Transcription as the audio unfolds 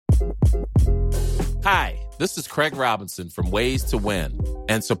Hi, this is Craig Robinson from Ways to Win,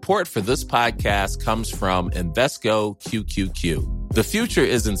 and support for this podcast comes from Invesco QQQ. The future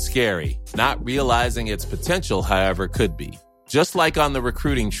isn't scary. Not realizing its potential, however, could be. Just like on the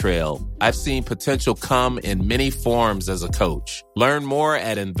recruiting trail, I've seen potential come in many forms as a coach. Learn more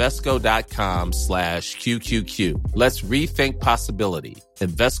at Invesco.com/QQQ. Let's rethink possibility.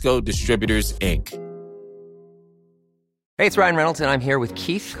 Invesco Distributors, Inc. Hey, it's Ryan Reynolds, and I'm here with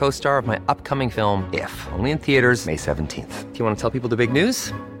Keith, co-star of my upcoming film, If, only in theaters May 17th. Do you want to tell people the big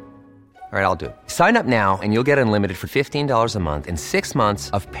news? All right, I'll do it. Sign up now and you'll get unlimited for $15 a month and 6 months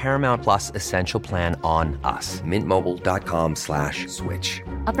of Paramount Plus Essential Plan on us. MintMobile.com/switch.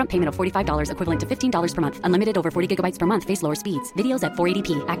 Upfront payment of $45 equivalent to $15 per month. Unlimited over 40 gigabytes per month. Face lower speeds. Videos at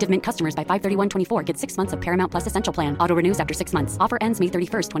 480p. Active Mint customers by 531.24 get 6 months of Paramount Plus Essential Plan. Auto renews after 6 months. Offer ends May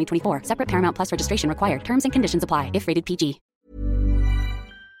 31st, 2024. Separate Paramount Plus registration required. Terms and conditions apply if rated PG.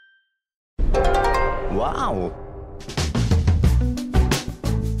 Wow.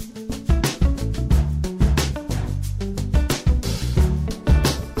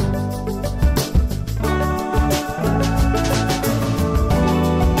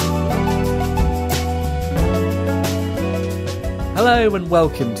 Hello and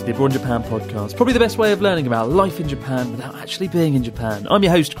welcome to the Abroad in Japan podcast, probably the best way of learning about life in Japan without actually being in Japan. I'm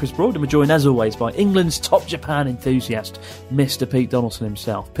your host, Chris Broad, and we're joined as always by England's top Japan enthusiast, Mr. Pete Donaldson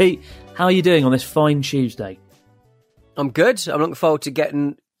himself. Pete, how are you doing on this fine Tuesday? I'm good. I'm looking forward to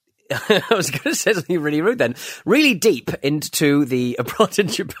getting... I was going to say something really rude then. Really deep into the Abroad in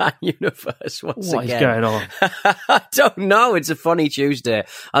Japan universe once again. What is going on? I don't know. It's a funny Tuesday.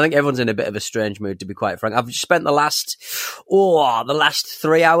 I think everyone's in a bit of a strange mood, to be quite frank. I've spent the last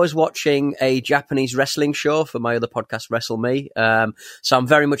 3 hours watching a Japanese wrestling show for my other podcast, Wrestle Me. So I'm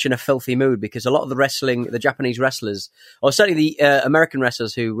very much in a filthy mood because a lot of the Japanese wrestlers, or certainly the American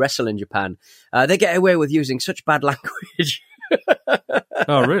wrestlers who wrestle in Japan, they get away with using such bad language.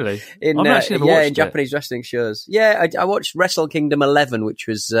 Oh, really? In Japanese wrestling shows. Yeah, I watched Wrestle Kingdom 11, which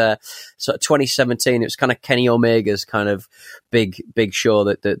was sort of 2017. It was kind of Kenny Omega's kind of big show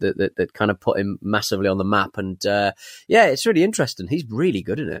that kind of put him massively on the map. And it's really interesting. He's really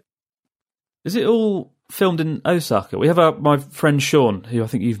good in it. Is it all filmed in Osaka? We have my friend Sean, who I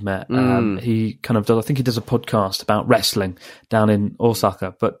think you've met. He kind of does. I think he does a podcast about wrestling down in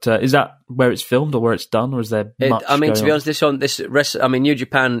Osaka. But is that where it's filmed, or where it's done, or is there much? To be honest, New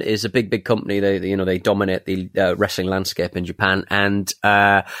Japan is a big company. They dominate the wrestling landscape in Japan, and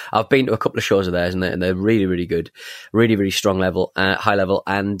I've been to a couple of shows of theirs, and they're really, really good, really, really strong level, high level,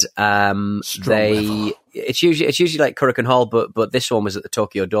 and level. It's usually like Korakuen Hall, but this one was at the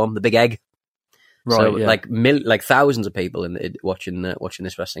Tokyo Dome, the Big Egg. Right, so yeah. like thousands of people watching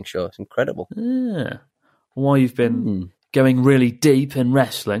this wrestling show. It's incredible. Yeah. While you've been going really deep in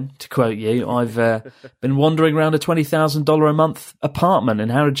wrestling, to quote you, I've been wandering around a $20,000 a month apartment in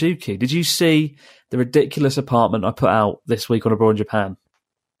Harajuku. Did you see the ridiculous apartment I put out this week on Abroad in Japan?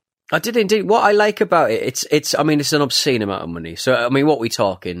 I did indeed. What I like about it, it's an obscene amount of money. So what are we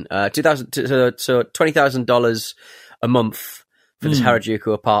talking? $20,000 a month for this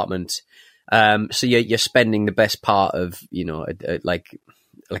Harajuku apartment. So you're spending the best part of, like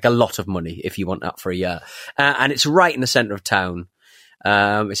a lot of money if you want that for a year. And it's right in the centre of town.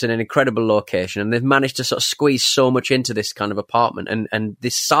 It's in an incredible location, and they've managed to sort of squeeze so much into this kind of apartment, and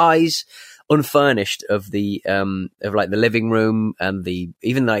this size unfurnished of the living room and the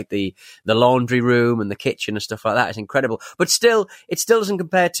laundry room and the kitchen and stuff like that is incredible. But still, it still doesn't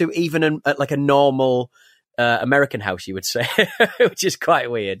compare to even a normal American house, you would say, which is quite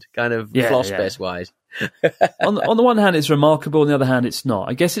weird, kind of floor space wise. on the one hand, it's remarkable. On the other hand, it's not.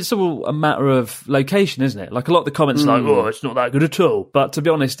 I guess it's all a matter of location, isn't it? Like a lot of the comments, it's not that good at all. But to be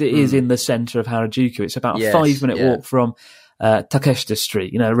honest, it is in the centre of Harajuku. It's about a 5-minute walk from Takeshita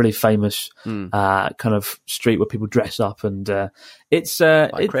Street. A really famous kind of street where people dress up, and it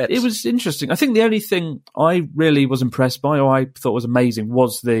was interesting. I think the only thing I really was impressed by, or I thought was amazing,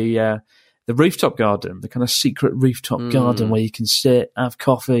 was the rooftop garden, the kind of secret rooftop garden where you can sit, have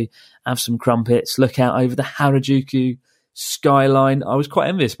coffee, have some crumpets, look out over the Harajuku skyline. I was quite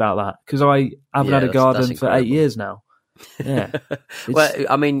envious about that because I haven't had a garden for 8 years now. Yeah. Well,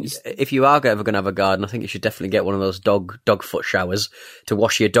 I mean, if you are ever going to have a garden, I think you should definitely get one of those dog foot showers to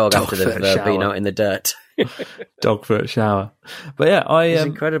wash your dog after they've been out in the dirt. Dog foot shower. But yeah, it's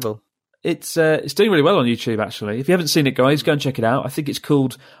incredible. It's doing really well on YouTube, actually. If you haven't seen it, guys, go and check it out. I think it's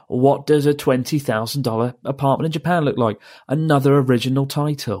called What Does a $20,000 Apartment in Japan Look Like? Another original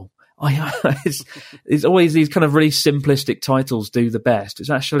title. It's always these kind of really simplistic titles do the best. It's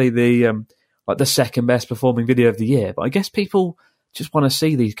actually the second best performing video of the year. But I guess people just want to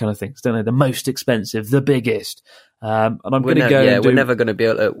see these kind of things, don't they? The most expensive, the biggest. And I'm going to go. Yeah, we're never going to be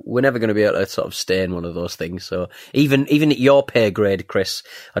able to sort of stay in one of those things. So even at your pay grade, Chris,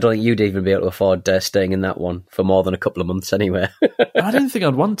 I don't think you'd even be able to afford staying in that one for more than a couple of months anyway. I don't think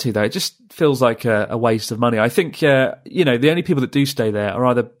I'd want to, though. It just feels like a waste of money. I think the only people that do stay there are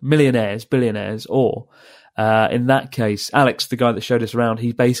either millionaires, billionaires, or in that case, Alex, the guy that showed us around,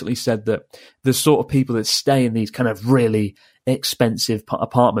 he basically said that the sort of people that stay in these kind of really expensive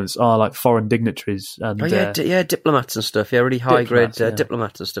apartments are like foreign dignitaries and diplomats and stuff. Yeah, really high grade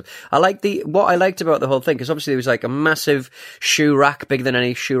diplomats and stuff. What I liked about the whole thing, because obviously there was like a massive shoe rack, bigger than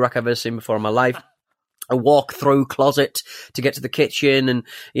any shoe rack I've ever seen before in my life. A walk-through closet to get to the kitchen, and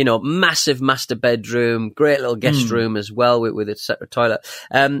massive master bedroom, great little guest room as well with its separate toilet.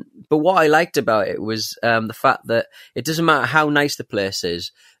 But what I liked about it was the fact that it doesn't matter how nice the place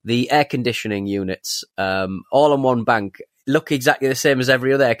is, the air conditioning units, all on one bank, look exactly the same as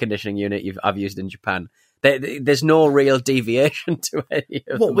every other air conditioning unit I've used in Japan. There's no real deviation to any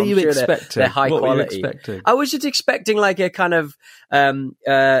of them. What were you expecting? They're high quality. I was just expecting like a kind of I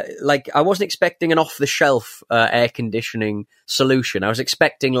wasn't expecting an off-the-shelf air conditioning solution. I was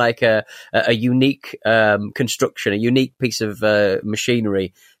expecting like a unique construction, a unique piece of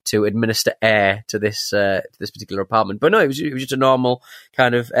machinery to administer air to this particular apartment. But no, it was just a normal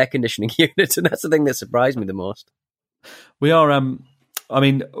kind of air conditioning unit, and that's the thing that surprised me the most. We are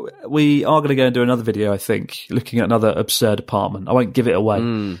we are going to go and do another video, I think, looking at another absurd apartment. I won't give it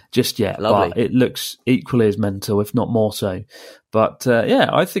away just yet, lovely. But it looks equally as mental, if not more so. But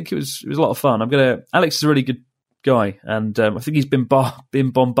I think it was a lot of fun. Alex is a really good guy, and I think he's been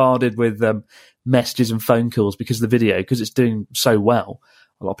bombarded with messages and phone calls because of the video, because it's doing so well.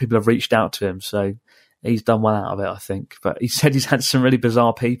 A lot of people have reached out to him, so he's done well out of it, I think. But he said he's had some really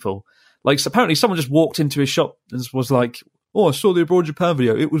bizarre people. Like, so apparently someone just walked into his shop and was like, "Oh, I saw the Abroad Japan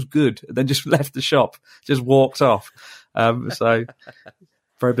video. It was good." And then just left the shop, just walked off. So,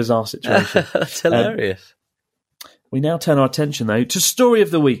 very bizarre situation. That's hilarious. We now turn our attention, though, to Story of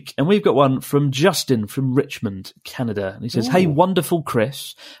the Week. And we've got one from Justin from Richmond, Canada. And he says, "Hey, wonderful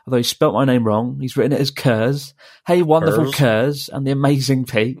Chris." Although he spelt my name wrong, he's written it as Kurz. "Hey, wonderful Kurz and the amazing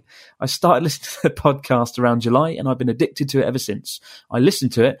Pete. I started listening to the podcast around July, and I've been addicted to it ever since. I listen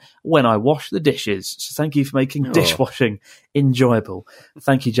to it when I wash the dishes. So thank you for making dishwashing enjoyable."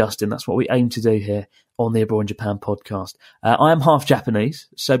 Thank you, Justin. That's what we aim to do here on the Abroad in Japan podcast. I am half Japanese,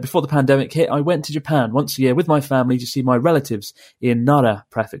 so before the pandemic hit, I went to Japan once a year with my family to see my relatives in Nara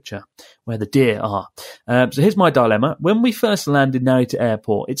Prefecture, where the deer are. So here's my dilemma. When we first land in Narita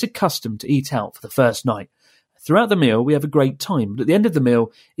Airport, it's a custom to eat out for the first night. Throughout the meal, we have a great time, but at the end of the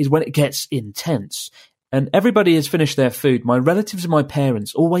meal is when it gets intense. And everybody has finished their food. My relatives and my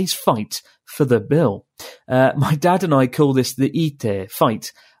parents always fight for the bill. My dad and I call this the ite,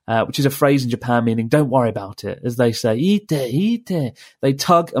 fight, which is a phrase in Japan meaning "don't worry about it," as they say, "ite, ite." They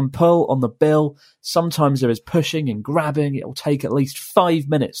tug and pull on the bill. Sometimes there is pushing and grabbing. It will take at least 5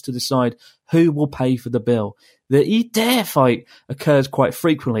 minutes to decide who will pay for the bill. The ite fight occurs quite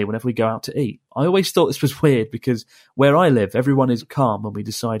frequently whenever we go out to eat. I always thought this was weird because where I live, everyone is calm when we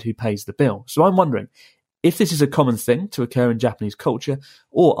decide who pays the bill. So I'm wondering if this is a common thing to occur in Japanese culture,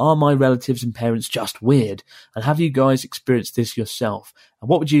 or are my relatives and parents just weird? And have you guys experienced this yourself? And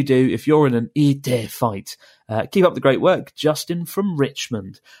what would you do if you're in an ite fight? Keep up the great work, Justin from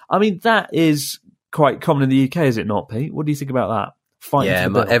Richmond. I mean, that is quite common in the UK, is it not, Pete? What do you think about that?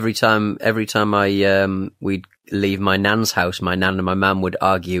 Every time we'd leave my nan's house, my nan and my mum would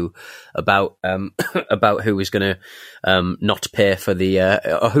argue about about who was going to not pay for the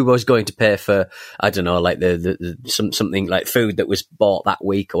or who was going to pay for, I don't know, like the something like food that was bought that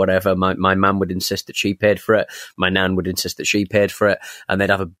week or whatever. My mum would insist that she paid for it. My nan would insist that she paid for it, and they'd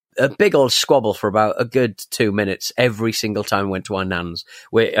have a big old squabble for about a good 2 minutes every single time we went to our nan's.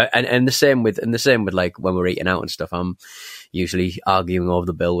 And the same with like when we're eating out and stuff. I'm usually arguing over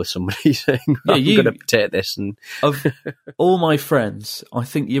the bill with somebody saying, "I'm going to take this." And of all my friends, I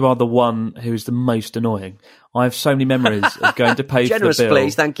think you are the one who's the most annoying. I have so many memories of going to pay for the bill. Generous,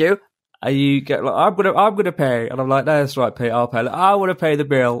 please, thank you. And you get like, I'm gonna pay, and I'm like, "No, that's right, Pete, I'll pay." Like, "I want to pay the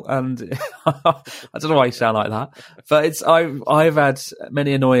bill," and I don't know why you sound like that, but I've had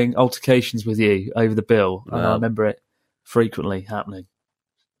many annoying altercations with you over the bill, and I remember it frequently happening.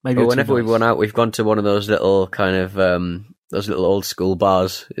 Maybe whenever we've gone out, we've gone to one of those little kind of those little old school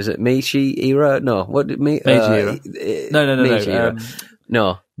bars. Is it Meiji era? No, what did me? Meiji era?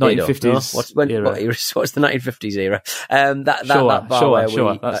 No. No, 1950s era. What's the 1950s era? That bar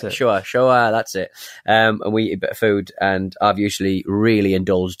Showa, that's it. Showa, that's it. And we eat a bit of food, and I've usually really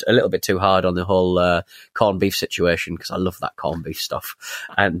indulged a little bit too hard on the whole corned beef situation, because I love that corned beef stuff,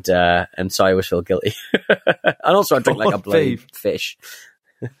 and so I always feel guilty. And also I drink like a bloody fish.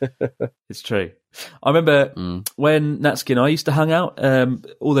 It's true. I remember when Natsuki and I used to hang out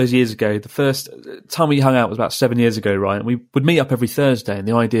all those years ago. The first time we hung out was about 7 years ago, right? And we would meet up every Thursday, and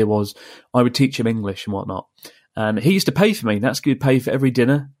the idea was I would teach him English and whatnot. And he used to pay for me. Natsuki would pay for every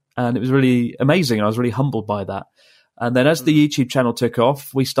dinner, and it was really amazing. I was really humbled by that. And then as the YouTube channel took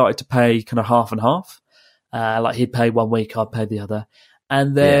off, we started to pay kind of half and half. Like he'd pay 1 week, I'd pay the other.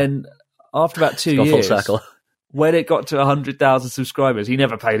 And then after about 2 years, full circle. When it got to 100,000 subscribers, he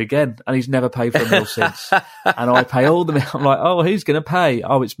never paid again, and he's never paid for a meal since. And I pay all the meal. I'm like, oh, who's going to pay?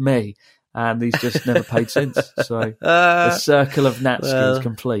 Oh, it's me. And he's just never paid since. So the circle of Natsuki is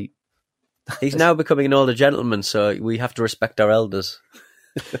complete. He's now becoming an older gentleman, so we have to respect our elders.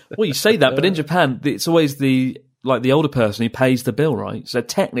 Well, you say that, but in Japan, it's always the older person who pays the bill, right? So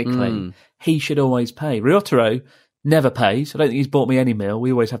technically, he should always pay. Ryotaro never pays. I don't think he's bought me any meal.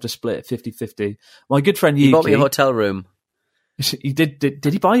 We always have to split it 50-50. My good friend Yuki... He bought me a hotel room. He did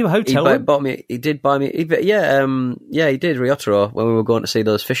he buy you a hotel room? He did buy me... he did, Ryotaro. When we were going to see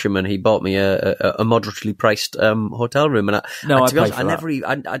those fishermen, he bought me a moderately priced hotel room. And I paid for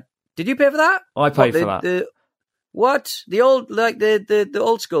that. Did you pay for that? I paid for that. What? The old, the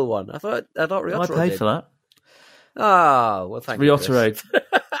old school one? I thought Ryotaro I paid for that. Oh, well, thank you, Ryotaro.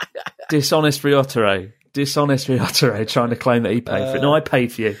 Dishonest Ryotaro trying to claim that he paid for it. No, I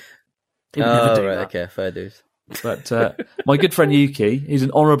paid for you. He would never do that. Okay, fair dues. But my good friend Yuki, he's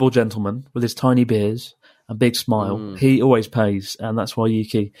an honourable gentleman with his tiny beers and big smile. He always pays, and that's why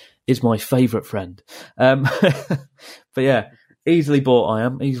Yuki is my favourite friend. But yeah, easily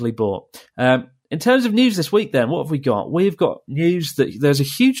bought. In terms of news this week then, what have we got? We've got news that there's a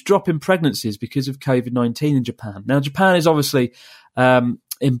huge drop in pregnancies because of COVID-19 in Japan. Now, Japan is obviously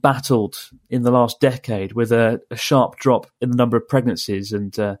embattled in the last decade with a sharp drop in the number of pregnancies,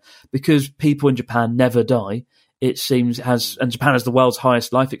 and because people in Japan never die, it seems and Japan has the world's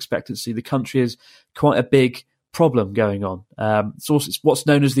highest life expectancy, the country has quite a big problem going on. It's what's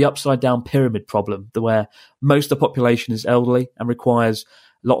known as the upside down pyramid problem, where most of the population is elderly and requires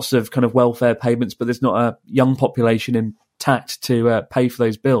lots of kind of welfare payments, but there's not a young population intact to pay for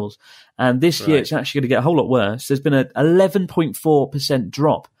those bills. And this year it's actually going to get a whole lot worse. There's been an 11.4%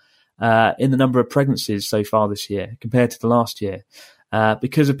 drop in the number of pregnancies so far this year compared to the last year,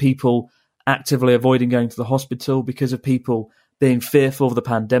 because of people actively avoiding going to the hospital, because of people being fearful of the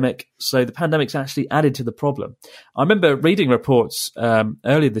pandemic. So the pandemic's actually added to the problem. I remember reading reports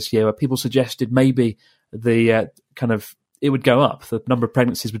earlier this year where people suggested maybe the it would go up. The number of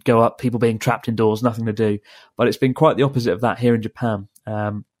pregnancies would go up, people being trapped indoors, nothing to do. But it's been quite the opposite of that here in Japan.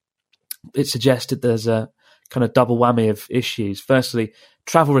 It suggested there's a kind of double whammy of issues. Firstly,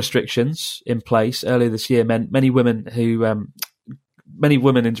 travel restrictions in place earlier this year meant many women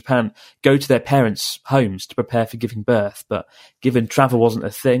in Japan go to their parents' homes to prepare for giving birth. But given travel wasn't a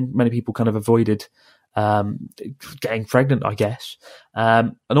thing, many people kind of avoided getting pregnant, I guess.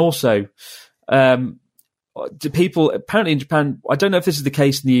 And also, people apparently in Japan, I don't know if this is the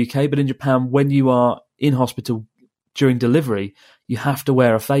case in the UK, but in Japan, when you are in hospital during delivery, you have to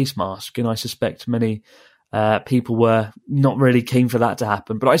wear a face mask. And I suspect many people were not really keen for that to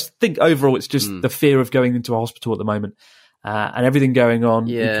happen. But I think overall it's just the fear of going into a hospital at the moment. And everything going on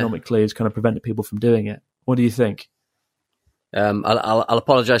economically has kind of prevented people from doing it. What do you think? I'll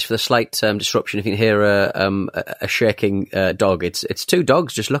apologise for the slight disruption. If you can hear a shaking dog, it's two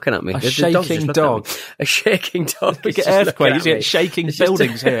dogs just looking at me. A shaking dog. A shaking dog. You get earthquakes. You get shaking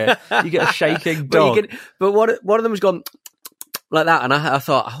buildings here. You get a shaking dog. But one of them was gone like that, and I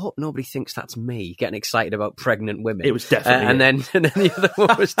thought, I hope nobody thinks that's me getting excited about pregnant women. It was definitely, and then the other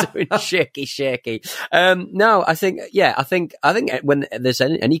one was doing shaky. No, I think when there's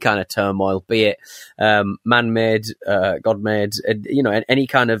any kind of turmoil, be it man-made, God-made, any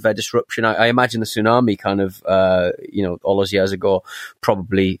kind of disruption, I imagine the tsunami kind of, all those years ago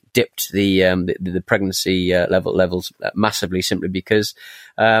probably dipped the pregnancy levels massively, simply because.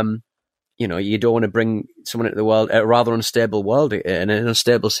 You don't want to bring someone into the world, a rather unstable world, in an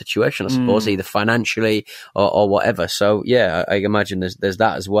unstable situation, I suppose, either financially or whatever. So, yeah, I imagine there's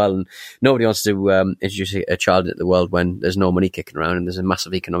that as well. And nobody wants to introduce a child into the world when there's no money kicking around and there's a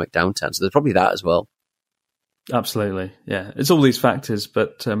massive economic downturn. So there's probably that as well. Absolutely, yeah. It's all these factors.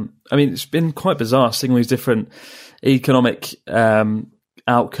 But, it's been quite bizarre seeing all these different economic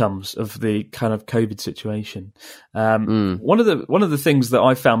outcomes of the kind of COVID situation. One of the things that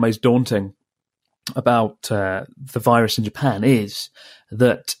I found most daunting about the virus in Japan is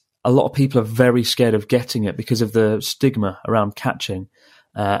that a lot of people are very scared of getting it because of the stigma around catching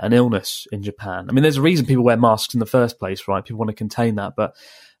an illness in Japan. I mean, there's a reason people wear masks in the first place, right? People want to contain that. But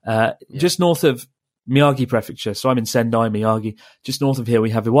just north of Miyagi Prefecture, so I'm in Sendai, Miyagi, just north of here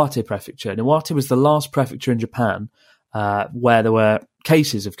we have Iwate Prefecture. And Iwate was the last prefecture in Japan where there were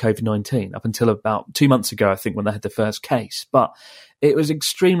cases of COVID-19 up until about 2 months ago, I think, when they had the first case. But it was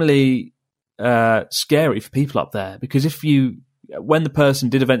extremely scary for people up there because when the person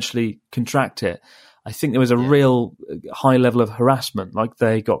did eventually contract it, I think there was a real high level of harassment. Like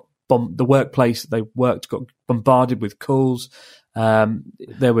they got the workplace that they worked got bombarded with calls.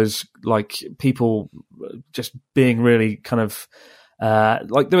 There was like people just being really kind of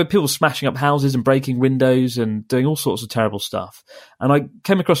like there were people smashing up houses and breaking windows and doing all sorts of terrible stuff. And I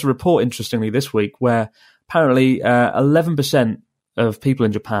came across a report, interestingly, this week where apparently 11% of people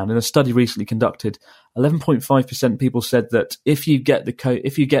in Japan, in a study recently conducted, 11.5% people said that if you get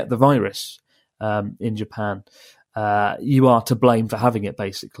the virus in Japan, you are to blame for having it.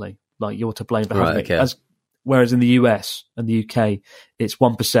 Basically, like you're to blame for having it. Whereas in the US and the UK, it's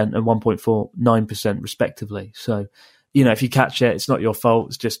 1% and 1.49% respectively. So, if you catch it, it's not your fault.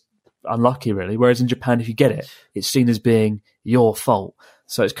 It's just unlucky, really. Whereas in Japan, if you get it, it's seen as being your fault.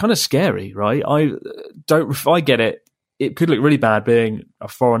 So it's kind of scary, right? If I get it, it could look really bad being a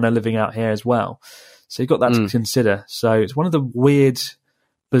foreigner living out here as well. So you've got that to consider. So it's one of the weird,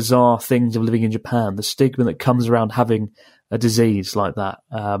 bizarre things of living in Japan, the stigma that comes around having a disease like that.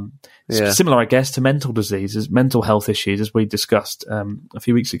 It's similar, I guess, to mental diseases, mental health issues, as we discussed a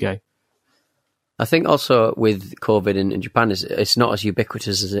few weeks ago. I think also with COVID in Japan, it's not as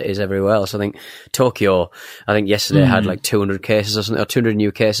ubiquitous as it is everywhere else. I think Tokyo, yesterday had like 200 cases or something, or 200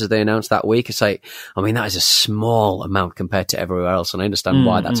 new cases they announced that week. It's like, I mean, that is a small amount compared to everywhere else. And I understand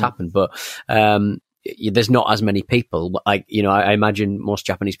why that's happened, but there's not as many people. Like, I imagine most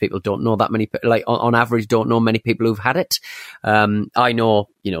Japanese people don't know that many, like on average, don't know many people who've had it. I know,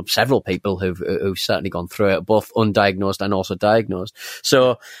 several people who've certainly gone through it, both undiagnosed and also diagnosed.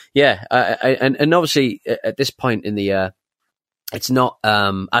 So yeah, and obviously at this point in the it's not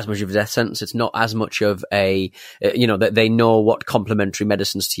as much of a death sentence. It's not as much of a, that they know what complementary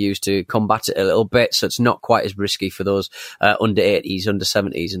medicines to use to combat it a little bit. So it's not quite as risky for those under 80s, under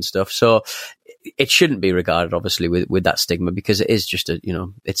 70s and stuff. So it shouldn't be regarded, obviously, with that stigma, because it is just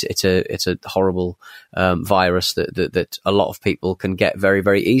it's a horrible virus that a lot of people can get very,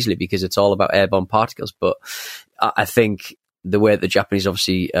 very easily because it's all about airborne particles. But I think the way that the Japanese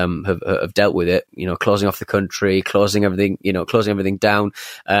obviously have dealt with it, closing off the country, closing everything down,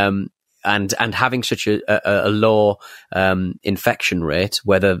 and having such a low infection rate,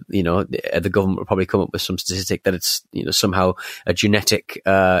 whether the government will probably come up with some statistic that it's somehow a genetic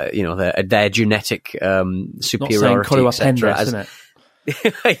their genetic superiority, etc. Isn't it?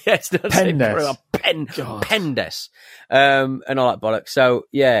 Yes, not PENDES, PENDES, and all that bollocks. So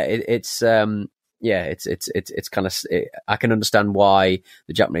yeah, it's kind of. I can understand why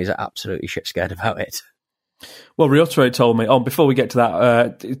the Japanese are absolutely shit scared about it. Well, Ryotaro told me, before we get to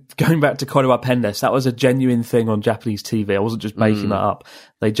that, going back to Korewa PENDES, that was a genuine thing on Japanese TV. I wasn't just making that up.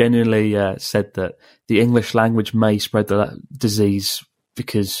 They genuinely said that the English language may spread the disease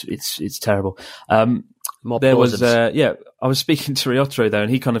because it's terrible. There was, I was speaking to Ryotaro though,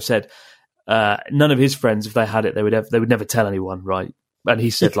 and he kind of said none of his friends, if they had it, they would never tell anyone, right? And he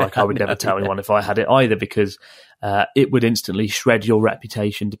said, I would never tell anyone if I had it either, because it would instantly shred your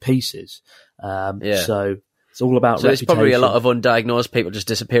reputation to pieces. So it's all about reputation. There's probably a lot of undiagnosed people just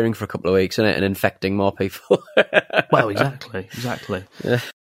disappearing for a couple of weeks, isn't it, and infecting more people. Well, exactly. Yeah.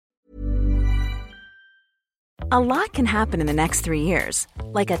 A lot can happen in the next 3 years.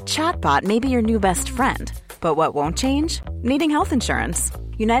 Like a chatbot may be your new best friend. But what won't change? Needing health insurance.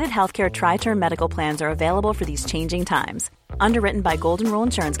 United Healthcare Tri-Term Medical Plans are available for these changing times. Underwritten by Golden Rule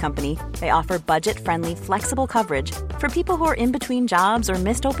Insurance Company, they offer budget-friendly, flexible coverage for people who are in between jobs or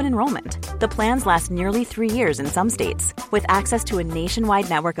missed open enrollment. The plans last nearly 3 years in some states, with access to a nationwide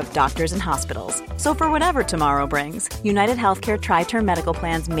network of doctors and hospitals. So for whatever tomorrow brings, United Healthcare Tri-Term Medical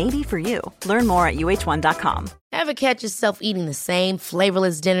Plans may be for you. Learn more at uh1.com. Ever catch yourself eating the same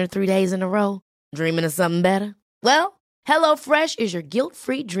flavorless dinner 3 days in a row? Dreaming of something better? Well, HelloFresh is your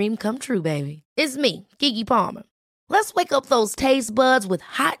guilt-free dream come true, baby. It's me, Keke Palmer. Let's wake up those taste buds with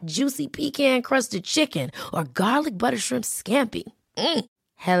hot, juicy pecan-crusted chicken or garlic butter shrimp scampi.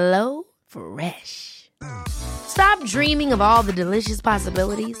 Hello Fresh. Stop dreaming of all the delicious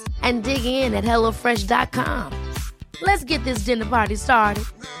possibilities and dig in at HelloFresh.com. Let's get this dinner party started.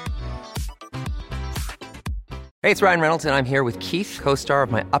 Hey, it's Ryan Reynolds, and I'm here with Keith, co-star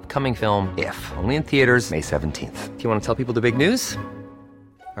of my upcoming film, If, only in theaters May 17th. Do you want to tell people the big news?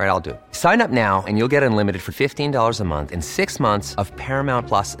 All right, I'll do it. Sign up now and you'll get unlimited for $15 a month and 6 months of Paramount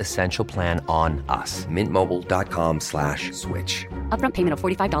Plus Essential Plan on us. MintMobile.com/switch. Upfront payment of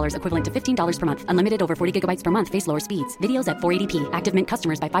 $45 equivalent to $15 per month. Unlimited over 40 gigabytes per month. Face lower speeds. Videos at 480p. Active Mint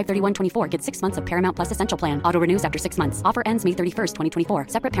customers by 531.24 get 6 months of Paramount Plus Essential Plan. Auto renews after 6 months. Offer ends May 31st, 2024.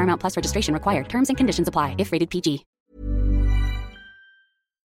 Separate Paramount Plus registration required. Terms and conditions apply if rated PG.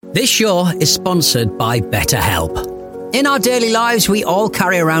 This show is sponsored by BetterHelp. In our daily lives, we all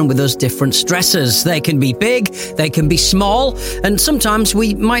carry around with us different stressors. They can be big, they can be small, and sometimes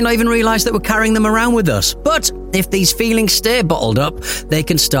we might not even realise that we're carrying them around with us. But if these feelings stay bottled up, they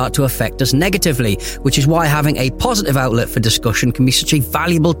can start to affect us negatively, which is why having a positive outlet for discussion can be such a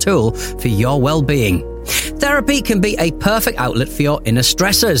valuable tool for your well-being. Therapy can be a perfect outlet for your inner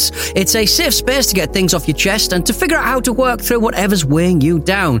stressors. It's a safe space to get things off your chest and to figure out how to work through whatever's weighing you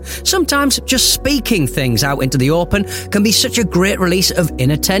down. Sometimes just speaking things out into the open can be such a great release of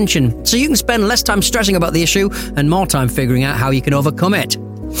inner tension, so you can spend less time stressing about the issue and more time figuring out how you can overcome it.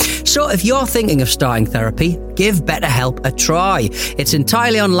 So if you're thinking of starting therapy, give BetterHelp a try. It's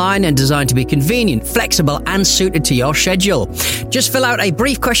entirely online and designed to be convenient, flexible, and suited to your schedule. Just fill out a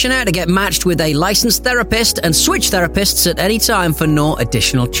brief questionnaire to get matched with a licensed therapist and switch therapists at any time for no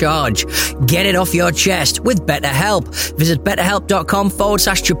additional charge. Get it off your chest with BetterHelp. Visit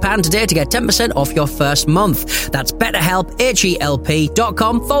betterhelp.com/Japan today to get 10% off your first month. That's BetterHelp,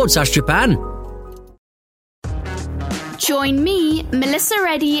 HELP.com/Japan. Join me, Melissa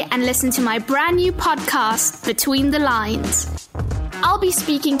Reddy, and listen to my brand new podcast, Between the Lines. I'll be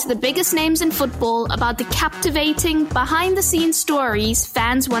speaking to the biggest names in football about the captivating, behind-the-scenes stories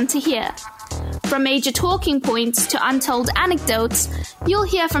fans want to hear. From major talking points to untold anecdotes, you'll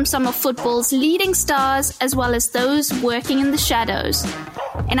hear from some of football's leading stars as well as those working in the shadows.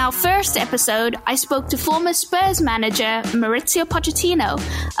 In our first episode, I spoke to former Spurs manager Maurizio Pochettino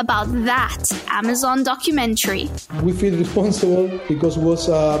about that Amazon documentary. We feel responsible because it was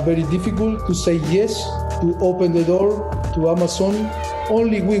very difficult to say yes, to open the door to Amazon.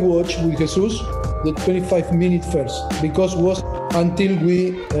 Only we watched with Jesus the 25 minutes first, because it was until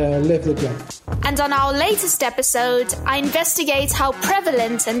we left the club. And on our latest episode, I investigate how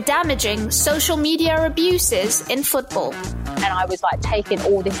prevalent and damaging social media abuse is in football. And I was like taking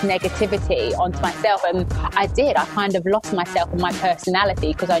all this negativity onto myself, and I kind of lost myself and my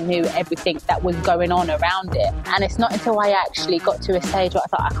personality because I knew everything that was going on around it. And it's not until I actually got to a stage where I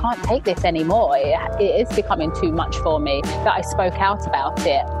thought, I can't take this anymore, it is becoming too much for me, that I spoke out about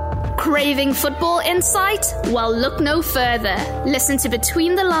it. Craving football insight? Well, look no further. Listen to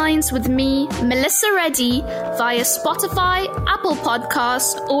Between the Lines with me, Melissa Reddy, via Spotify, Apple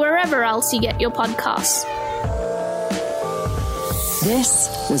Podcasts, or wherever else you get your podcasts. This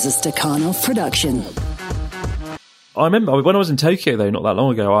was a Stakhanov production. I remember when I was in Tokyo, though, not that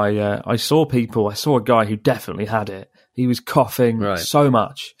long ago, I saw a guy who definitely had it. He was coughing so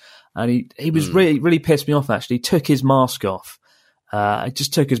much, and he was really pissed me off, actually. He took his mask off. I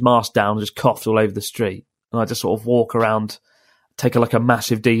just took his mask down and just coughed all over the street. And I just sort of walk around, take a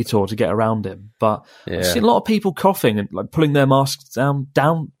massive detour to get around him. But I've seen a lot of people coughing and like pulling their masks down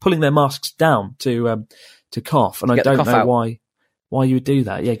to cough. And I don't know why you would do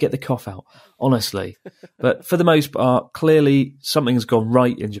that. Yeah, get the cough out, honestly. But for the most part, clearly something's gone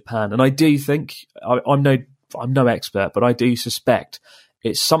right in Japan. And I do think, I'm no expert, but I do suspect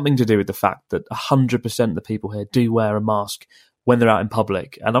it's something to do with the fact that 100% of the people here do wear a mask when they're out in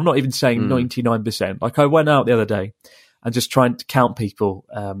public. And I'm not even saying 99%. Like I went out the other day and just trying to count people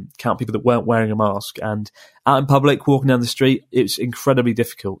that weren't wearing a mask. And out in public, walking down the street, it's incredibly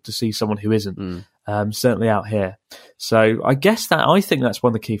difficult to see someone who isn't, certainly out here. So I think that's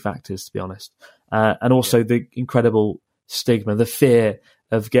one of the key factors, to be honest. And also the incredible stigma, the fear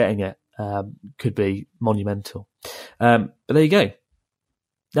of getting it could be monumental. But there you go.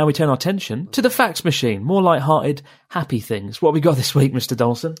 Now we turn our attention to the fax machine. More light-hearted, happy things. What have we got this week, Mr.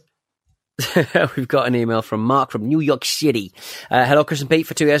 Dawson? We've got an email from Mark from New York City. Hello, Chris and Pete.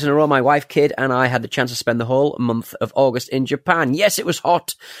 For 2 years in a row, my wife, kid, and I had the chance to spend the whole month of August in Japan. Yes, it was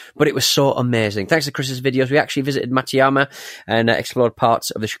hot, but it was so amazing. Thanks to Chris's videos, we actually visited Matayama and explored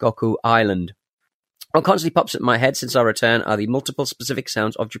parts of the Shikoku Island. What constantly pops up in my head since our return are the multiple specific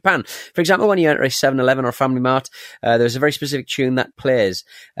sounds of Japan. For example, when you enter a 7-Eleven or a Family Mart, there's a very specific tune that plays.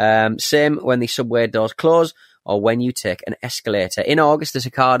 Same when the subway doors close, or when you take an escalator. In August, the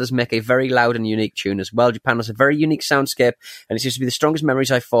cicadas make a very loud and unique tune as well. Japan has a very unique soundscape, and it seems to be the strongest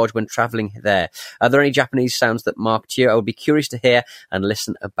memories I forged when travelling there. Are there any Japanese sounds that marked you? I would be curious to hear and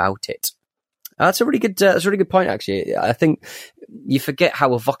listen about it. That's a really good point, actually. I think you forget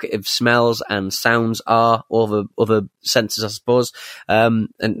how evocative smells and sounds are over other senses, I suppose, and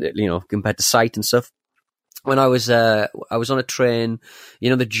compared to sight and stuff. When I was on a train,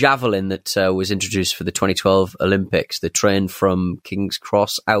 the Javelin that was introduced for the 2012 Olympics, the train from King's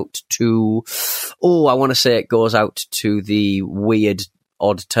Cross out to, I want to say it goes out to the weird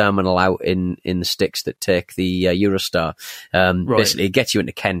odd terminal out in the sticks that take the Eurostar. Right. Basically, it gets you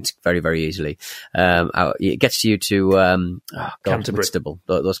into Kent very, very easily. It gets you to Canterbury, Whitstable,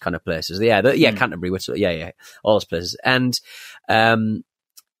 those kind of places. Canterbury, Whitstable, all those places. And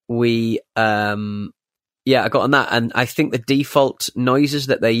I got on that, and I think the default noises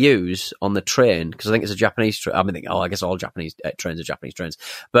that they use on the train, because I think it's a Japanese train. I guess all Japanese trains are Japanese trains,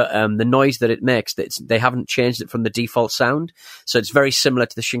 but the noise that it makes, they haven't changed it from the default sound, so it's very similar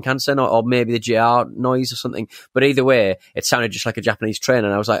to the Shinkansen or maybe the JR noise or something. But either way, it sounded just like a Japanese train,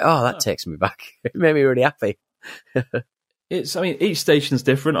 and I was like, that takes me back. It made me really happy. Each station's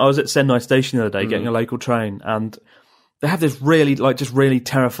different. I was at Sendai Station the other day getting a local train, and they have this really, just really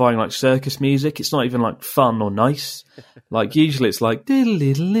terrifying, circus music. It's not even, fun or nice. Usually it's like,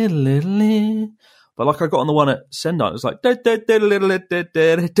 diddle-diddle-diddle-diddle. But, I got on the one at Sendai, it was like, nice.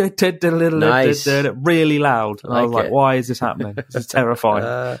 Really loud. And I was like, why is this happening? This is terrifying.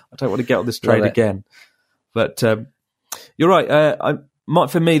 I don't want to get on this train again. But you're right.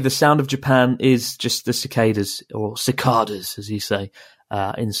 For me, the sound of Japan is just the cicadas, or cicadas, as you say,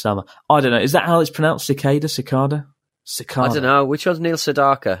 in summer. I don't know. Is that how it's pronounced? Cicada? I don't know. Which one's Neil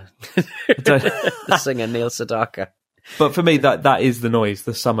Sedaka? The singer Neil Sedaka. But for me, that is the noise,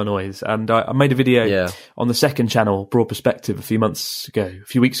 the summer noise. And I made a video on the second channel, Broad Perspective, a few weeks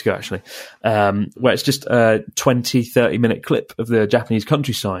ago actually, where it's just a 20-30 minute clip of the Japanese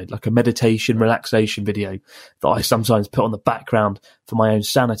countryside, like a meditation, relaxation video that I sometimes put on the background for my own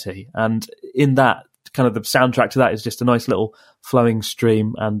sanity. And in that, kind of the soundtrack to that is just a nice little flowing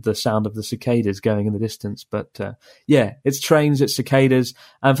stream and the sound of the cicadas going in the distance. But it's trains, it's cicadas,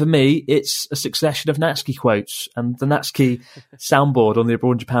 and for me it's a succession of Natsuki quotes, and the Natsuki soundboard on the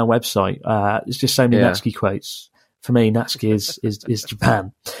Abroad in Japan website, it's just so many Natsuki quotes. For me, Natsuki is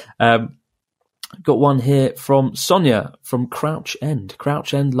Japan. Got one here from Sonia from Crouch End,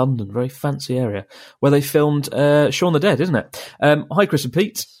 London, very fancy area, where they filmed Shaun the Dead, isn't it? Hi Chris and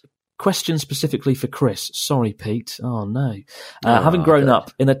Pete. Question specifically for Chris. Sorry, Pete. Oh, no. Having grown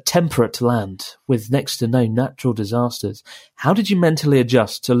up in a temperate land with next to no natural disasters, how did you mentally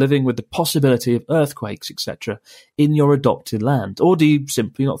adjust to living with the possibility of earthquakes, etc., in your adopted land? Or do you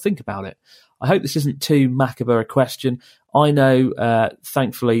simply not think about it? I hope this isn't too macabre a question. I know,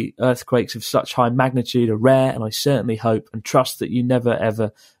 thankfully, earthquakes of such high magnitude are rare, and I certainly hope and trust that you never,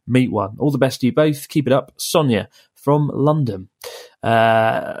 ever meet one. All the best to you both. Keep it up. Sonia from London.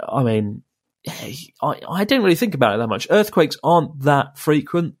 I don't really think about it that much. Earthquakes aren't that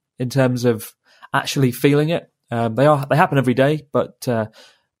frequent in terms of actually feeling it. They happen every day, but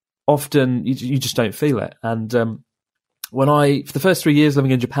often you just don't feel it. And for the first 3 years living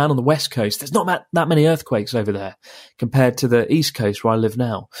in Japan on the West Coast, there's not that many earthquakes over there compared to the East Coast where I live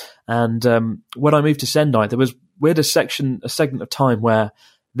now. And when I moved to Sendai, we had a segment of time where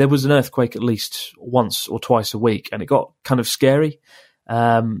there was an earthquake at least once or twice a week, and it got kind of scary.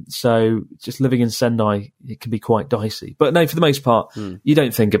 So just living in Sendai, it can be quite dicey. But no, for the most part, you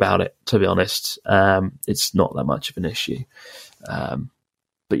don't think about it, to be honest. It's not that much of an issue.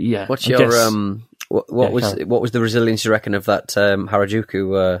 But yeah. What's your what was the resilience you reckon of that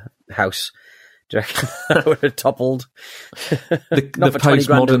Harajuku house? Do you reckon that would have toppled? The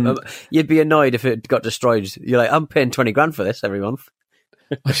post-modern... You'd be annoyed if it got destroyed. You're like, I'm paying 20 grand for this every month.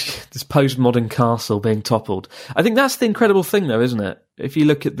 This postmodern castle being toppled. I think that's the incredible thing, though, isn't it? If you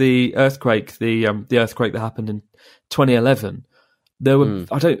look at the earthquake, the earthquake that happened in 2011, there were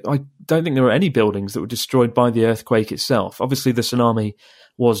I don't think there were any buildings that were destroyed by the earthquake itself. Obviously, the tsunami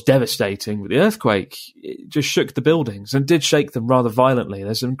was devastating, but the earthquake, it just shook the buildings and did shake them rather violently.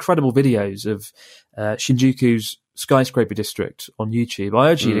 There's some incredible videos of Shinjuku's skyscraper district on YouTube.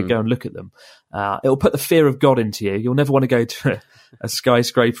 I urge you to go and look at them. It'll put the fear of God into you. You'll never want to go to a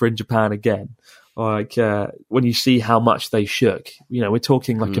skyscraper in Japan again. When you see how much they shook, we're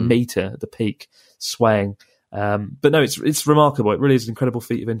talking like a meter at the peak, swaying. But no, it's remarkable. It really is an incredible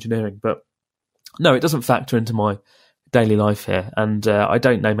feat of engineering. But no, it doesn't factor into my daily life here, and I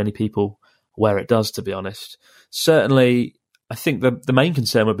don't know many people where it does, to be honest. Certainly, I think the main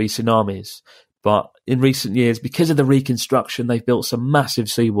concern would be tsunamis. But in recent years, because of the reconstruction, they've built some massive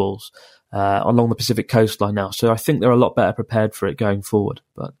seawalls along the Pacific coastline now. So I think they're a lot better prepared for it going forward.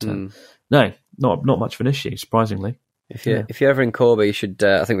 But no, not much of an issue, surprisingly. If you're ever in Corby, you should.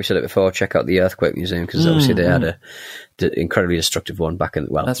 I think we said it before. Check out the Earthquake Museum, because obviously they had a incredibly destructive one back in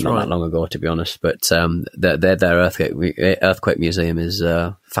not that long ago, to be honest. But their Earthquake Museum is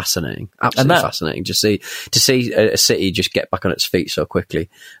fascinating, absolutely fascinating. To see a city just get back on its feet so quickly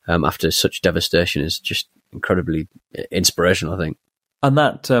after such devastation is just incredibly inspirational, I think. And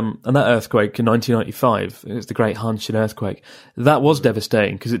that earthquake in 1995, it was the Great Hanshin earthquake, that was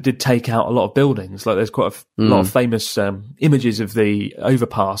devastating because it did take out a lot of buildings. Like there's quite a lot of famous images of the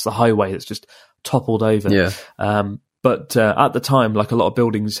overpass, the highway that's just toppled over. Yeah. But at the time, like a lot of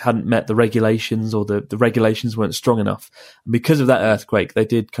buildings hadn't met the regulations, or the regulations weren't strong enough. And because of that earthquake, they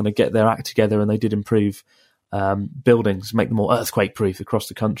did kind of get their act together and they did improve buildings, make them more earthquake-proof across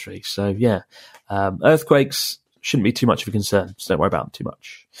the country. So yeah, earthquakes shouldn't be too much of a concern, so don't worry about them too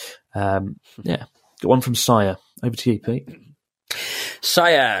much. Got one from Saya. Over to you, Pete.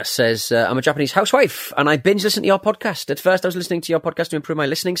 Saya says, I'm a Japanese housewife and I binge listen to your podcast. At first I was listening to your podcast to improve my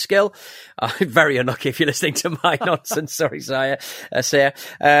listening skill. Very unlucky if you're listening to my nonsense. Sorry, Saya.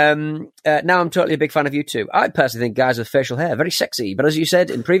 Now I'm totally a big fan of you two. I personally think guys with facial hair are very sexy, but as you said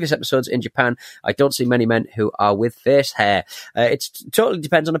in previous episodes, in Japan, I don't see many men who are with face hair. It totally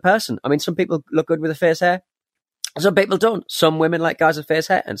depends on the person. I mean, some people look good with a face hair. Some people don't. Some women like guys with face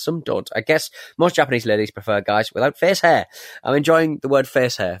hair and some don't. I guess most Japanese ladies prefer guys without face hair. I'm enjoying the word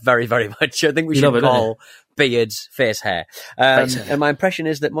face hair very, very much. I think we should call beards face hair. And my impression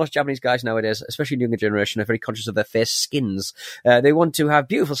is that most Japanese guys nowadays, especially the younger generation, are very conscious of their face skins. They want to have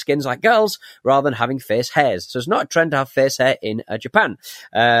beautiful skins like girls rather than having face hairs. So it's not a trend to have face hair in Japan.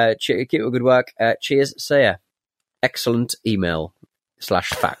 Keep up good work. Cheers, Saya. Excellent email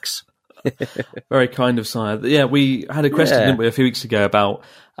 /fax. Very kind of Saya. Yeah, we had a question, didn't we, a few weeks ago about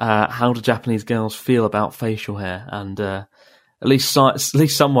how do Japanese girls feel about facial hair, and at least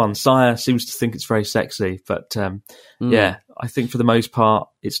someone, Saya, seems to think it's very sexy. But yeah, I think for the most part,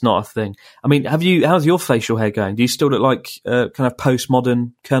 it's not a thing. I mean, how's your facial hair going? Do you still look like kind of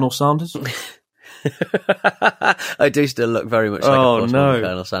postmodern Colonel Sanders? I do still look very much like a postmodern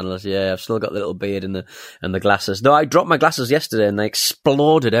Colonel Sanders. Yeah, I've still got the little beard and the glasses. Though I dropped my glasses yesterday and they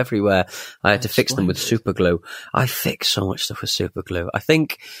exploded everywhere. I had to fix them with super glue. I fix so much stuff with super glue. I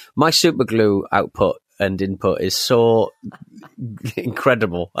think my super glue output and input is so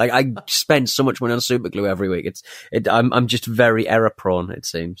incredible. I spend so much money on super glue every week. I'm just very error prone. It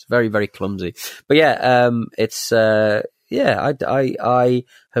seems very, very clumsy. But yeah, I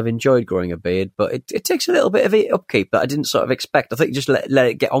have enjoyed growing a beard, but it takes a little bit of upkeep that I didn't sort of expect. I think you just let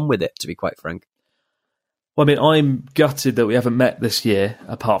it get on with it, to be quite frank. Well, I mean, I'm gutted that we haven't met this year,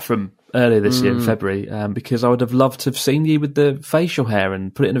 apart from earlier this year in February, because I would have loved to have seen you with the facial hair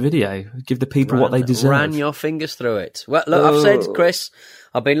and put it in a video, give the people what they deserve. Ran your fingers through it. Well, look, I've said, Chris,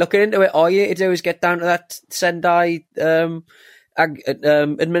 I've been looking into it. All you need to do is get down to that Sendai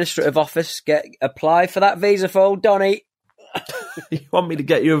administrative office, apply for that visa for old Donny. You want me to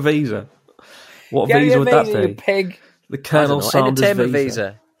get you a visa? What visa would that be? You pig. The Colonel Sanders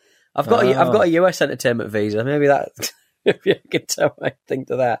visa. I've got a US entertainment visa. Maybe that. If you could tell my thing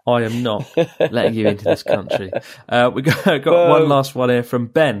to that. I am not letting you into this country. We got one last one here from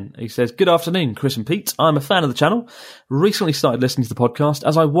Ben. He says, "Good afternoon, Chris and Pete. I'm a fan of the channel. Recently started listening to the podcast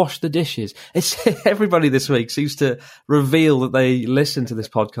as I wash the dishes." It's everybody this week seems to reveal that they listen to this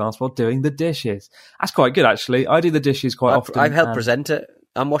podcast while doing the dishes. That's quite good, actually. I do the dishes quite often. I've helped present it.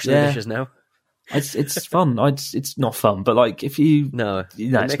 I'm washing the dishes now. It's fun. It's not fun, but like if you it's not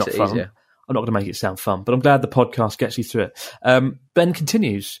fun. Easier. I'm not going to make it sound fun, but I'm glad the podcast gets you through it. Ben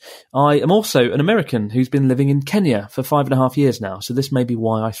continues, "I am also an American who's been living in Kenya for 5.5 years now, so this may be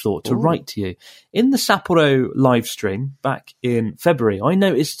why I thought to write to you. In the Sapporo live stream back in February, I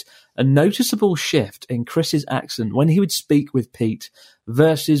noticed a noticeable shift in Chris's accent when he would speak with Pete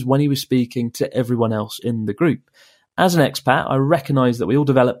versus when he was speaking to everyone else in the group. As an expat, I recognise that we all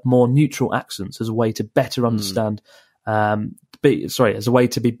develop more neutral accents as a way to better understand as a way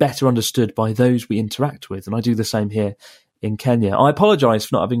to be better understood by those we interact with. And I do the same here in Kenya. I apologise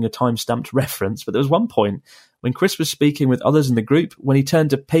for not having a time-stamped reference, but there was one point when Chris was speaking with others in the group, when he turned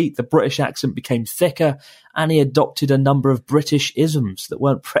to Pete, the British accent became thicker and he adopted a number of British isms that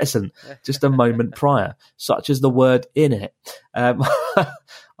weren't present just a moment prior, such as the word in it. I'm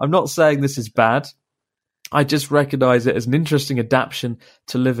not saying this is bad. I just recognise it as an interesting adaptation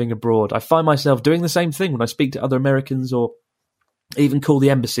to living abroad. I find myself doing the same thing when I speak to other Americans or even call the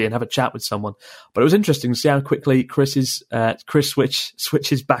embassy and have a chat with someone. But it was interesting to see how quickly Chris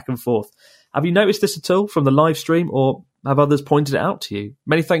switches back and forth Have you noticed this at all from the live stream, or have others pointed it out to you?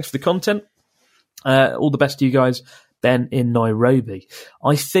 Many thanks for the content. All the best to you guys. Ben in Nairobi.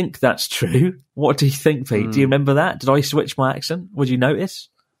 I think that's true. What do you think, Pete? Do you remember that? Did I switch my accent? Would you notice?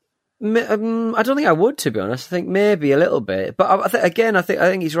 I don't think I would, to be honest. I think maybe a little bit, but I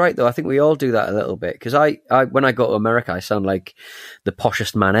think he's right though. I think we all do that a little bit because I when I go to America, I sound like the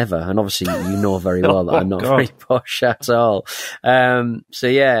poshest man ever, and obviously you know very well that I'm not very posh at all. So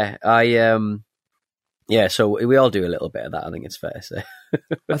we all do a little bit of that. I think it's fair to say.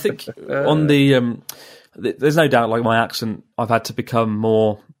 I think on the there's no doubt, like my accent, I've had to become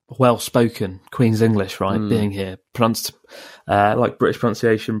more well-spoken Queen's English, right? Being here, pronounced like British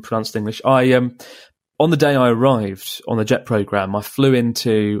pronunciation, pronounced English. On the day I arrived on the jet program, I flew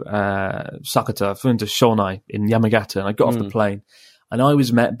into Sakata, flew into Shonai in Yamagata, and I got off the plane, and I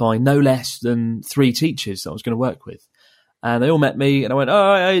was met by no less than 3 teachers that I was going to work with, and they all met me, and I went,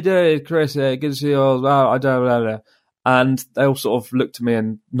 "Oh, how you doing, Chris? Good to see you all." I don't know. And they all sort of looked at me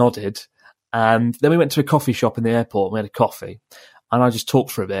and nodded, and then we went to a coffee shop in the airport, and we had a coffee. And I just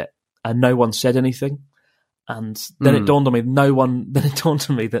talked for a bit, and no one said anything. And then it dawned on me,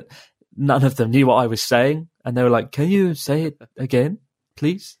 that none of them knew what I was saying. And they were like, "Can you say it again,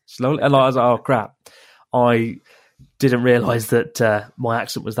 please, slowly?" And I was like, "Oh crap!" I didn't realise that my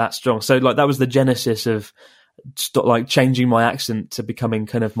accent was that strong. So like that was the genesis of changing my accent to becoming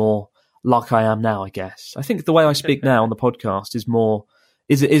kind of more like I am now. I guess I think the way I speak now on the podcast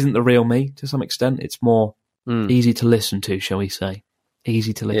isn't the real me to some extent. It's more easy to listen to, shall we say?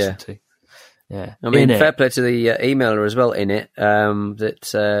 Easy to listen to. Yeah. I mean, fair play to the emailer as well in it.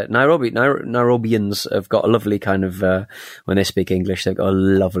 That Nairobians have got a lovely kind of when they speak English, they've got a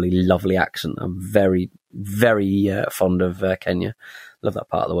lovely, lovely accent. I'm very, very fond of Kenya. Love that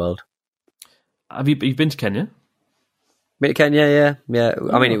part of the world. Have you've been to Kenya? Been to Kenya, yeah.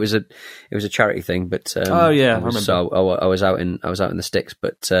 I mean, it was a charity thing, but I remember. So I was out in the sticks,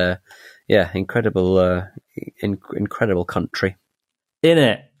 but incredible country.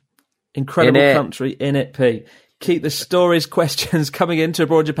 Incredible country in it, Pete. Keep the stories, questions coming into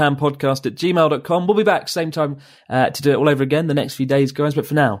abroadjapanpodcast@gmail.com. We'll be back same time to do it all over again the next few days, guys. But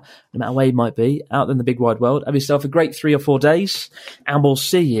for now, no matter where you might be, out in the big wide world, have yourself a great 3 or 4 days, and we'll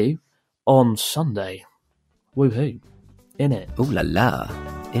see you on Sunday. Woohoo. In it. Ooh la la.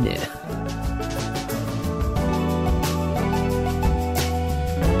 In it.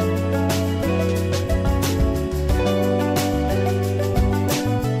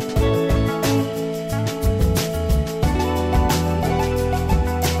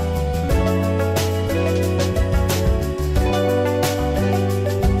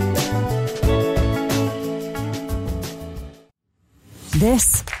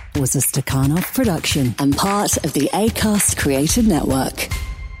 This was a Stakhanov production and part of the Acast Creative Network.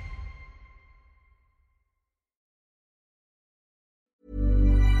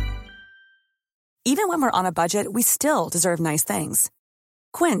 Even when we're on a budget, we still deserve nice things.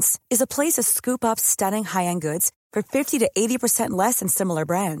 Quince is a place to scoop up stunning high-end goods for 50 to 80% less than similar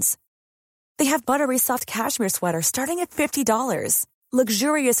brands. They have buttery soft cashmere sweaters starting at $50,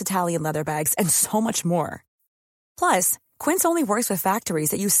 luxurious Italian leather bags, and so much more. Plus, Quince only works with factories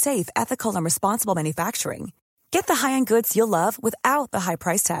that use safe, ethical, and responsible manufacturing. Get the high-end goods you'll love without the high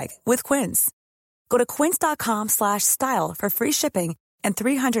price tag with Quince. Go to quince.com/style for free shipping and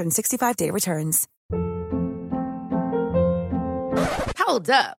 365-day returns.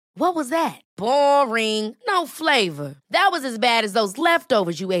 Hold up. What was that? Boring. No flavor. That was as bad as those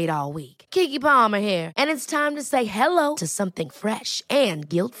leftovers you ate all week. Keke Palmer here. And it's time to say hello to something fresh and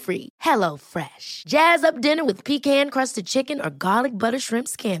guilt-free. Hello Fresh. Jazz up dinner with pecan-crusted chicken or garlic butter shrimp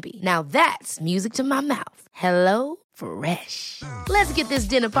scampi. Now that's music to my mouth. Hello Fresh. Let's get this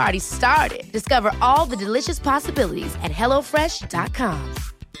dinner party started. Discover all the delicious possibilities at HelloFresh.com.